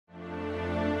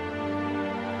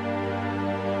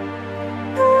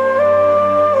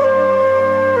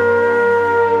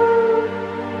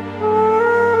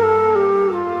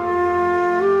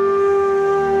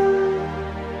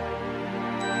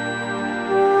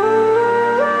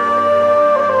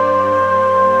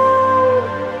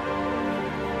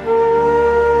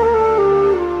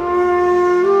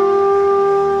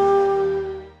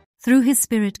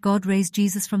Spirit, God raised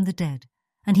Jesus from the dead,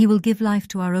 and he will give life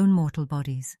to our own mortal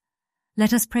bodies.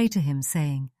 Let us pray to him,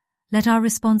 saying, let our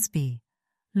response be,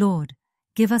 Lord,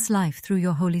 give us life through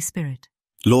your Holy Spirit.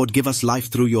 Lord, give us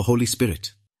life through your Holy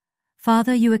Spirit.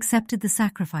 Father, you accepted the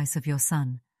sacrifice of your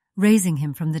Son, raising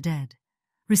him from the dead.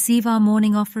 Receive our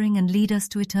morning offering and lead us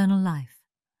to eternal life.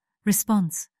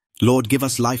 Response: Lord, give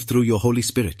us life through your Holy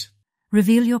Spirit.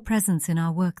 Reveal your presence in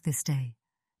our work this day.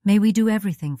 May we do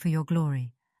everything for your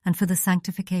glory and for the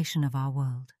sanctification of our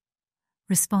world.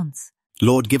 Response: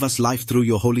 Lord, give us life through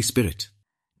your Holy Spirit.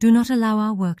 Do not allow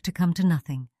our work to come to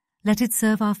nothing. Let it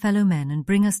serve our fellow men and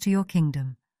bring us to your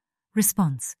kingdom.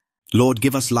 Response: Lord,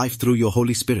 give us life through your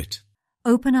Holy Spirit.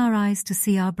 Open our eyes to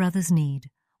see our brother's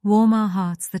need. Warm our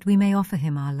hearts that we may offer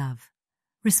him our love.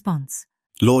 Response: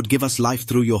 Lord, give us life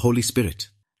through your Holy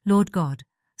Spirit. Lord God,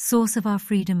 source of our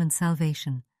freedom and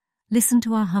salvation, listen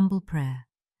to our humble prayer.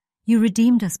 You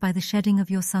redeemed us by the shedding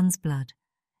of your Son's blood.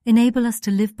 Enable us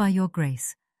to live by your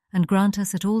grace, and grant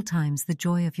us at all times the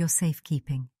joy of your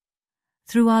safekeeping.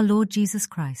 Through our Lord Jesus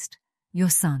Christ, your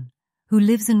Son, who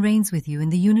lives and reigns with you in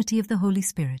the unity of the Holy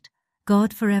Spirit,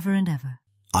 God forever and ever.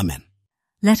 Amen.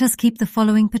 Let us keep the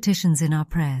following petitions in our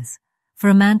prayers: for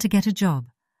a man to get a job,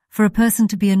 for a person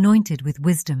to be anointed with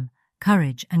wisdom,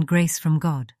 courage, and grace from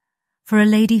God, for a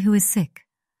lady who is sick,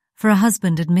 for a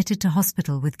husband admitted to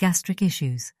hospital with gastric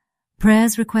issues,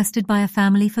 prayers requested by a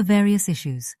family for various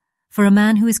issues, for a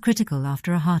man who is critical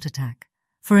after a heart attack,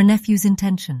 for a nephew's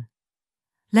intention.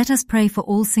 Let us pray for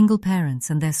all single parents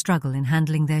and their struggle in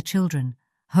handling their children,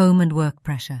 home and work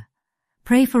pressure.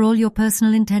 Pray for all your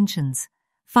personal intentions.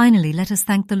 Finally, let us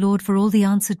thank the Lord for all the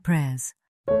answered prayers.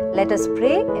 Let us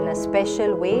pray in a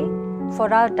special way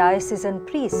for our diocesan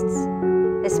priests,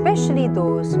 especially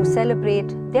those who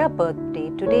celebrate their birthday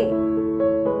today.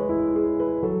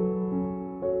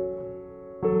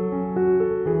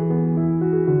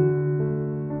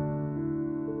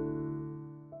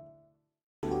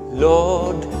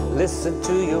 Lord, listen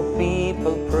to your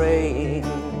people praying.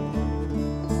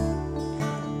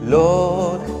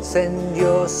 Lord, send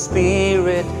your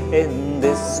Spirit in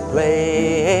this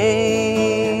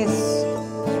place.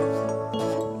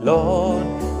 Lord,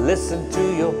 listen to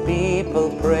your people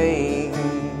praying.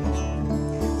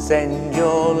 Send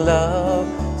your love,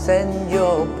 send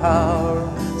your power,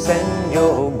 send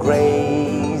your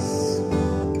grace.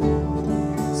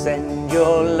 Send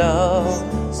your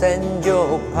love, send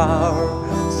your power,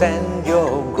 send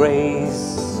your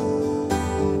grace.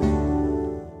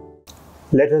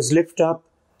 Let us lift up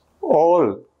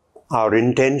all our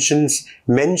intentions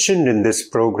mentioned in this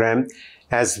program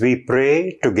as we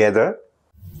pray together.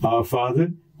 Our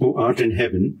Father, who art in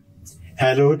heaven,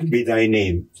 hallowed be thy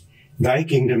name. Thy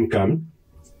kingdom come,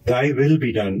 thy will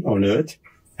be done on earth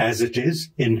as it is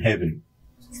in heaven.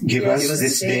 Give us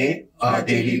this day our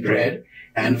daily bread,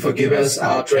 and forgive us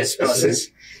our trespasses,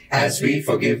 as we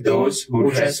forgive those who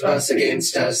trespass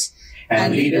against us.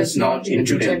 And lead us not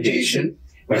into temptation,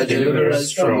 but deliver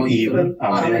us from evil.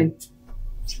 Amen.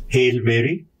 Hail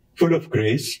Mary, full of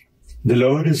grace, the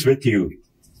Lord is with you.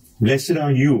 Blessed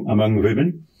are you among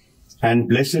women, and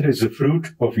blessed is the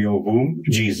fruit of your womb,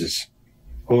 Jesus.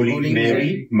 Holy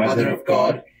Mary, Mother of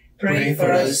God, pray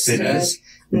for us sinners,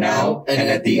 now and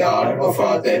at the hour of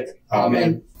our death.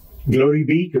 Amen. Glory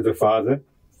be to the Father,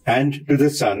 and to the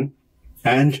Son,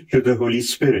 and to the Holy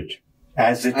Spirit,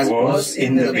 as it was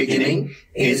in the beginning,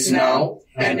 is now,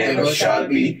 and ever shall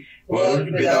be, world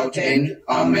without end.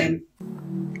 Amen.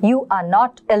 You are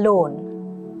not alone.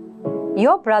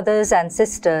 Your brothers and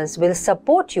sisters will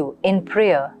support you in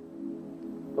prayer.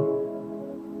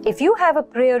 If you have a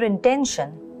prayer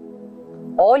intention,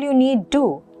 all you need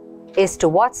do is to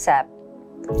WhatsApp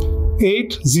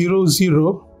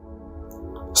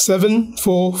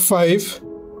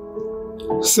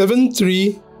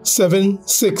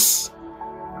 800-745-7376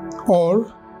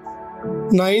 or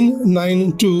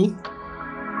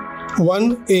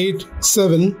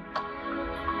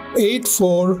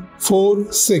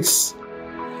 992-187-8446.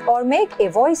 or make a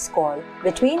voice call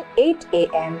between 8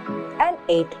 a.m. and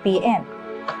 8 p.m.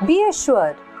 Be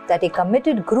assured that a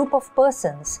committed group of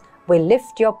persons will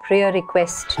lift your prayer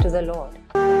request to the Lord.